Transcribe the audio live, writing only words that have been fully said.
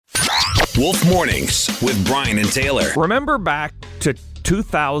Wolf Mornings with Brian and Taylor. Remember back to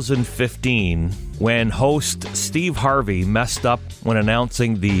 2015 when host Steve Harvey messed up when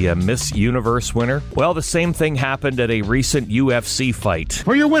announcing the Miss Universe winner? Well, the same thing happened at a recent UFC fight.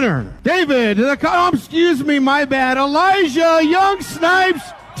 For your winner, David, excuse me, my bad, Elijah Young Snipes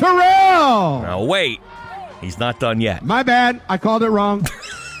Terrell. Now, wait. He's not done yet. My bad. I called it wrong.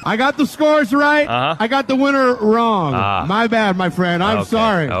 I got the scores right. I got the winner wrong. My bad, my friend. I'm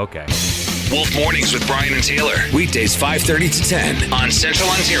sorry. Okay. Wolf Mornings with Brian and Taylor. Weekdays 5:30 to 10 on Central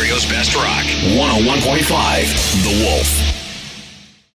Ontario's Best Rock. 101.5 The Wolf.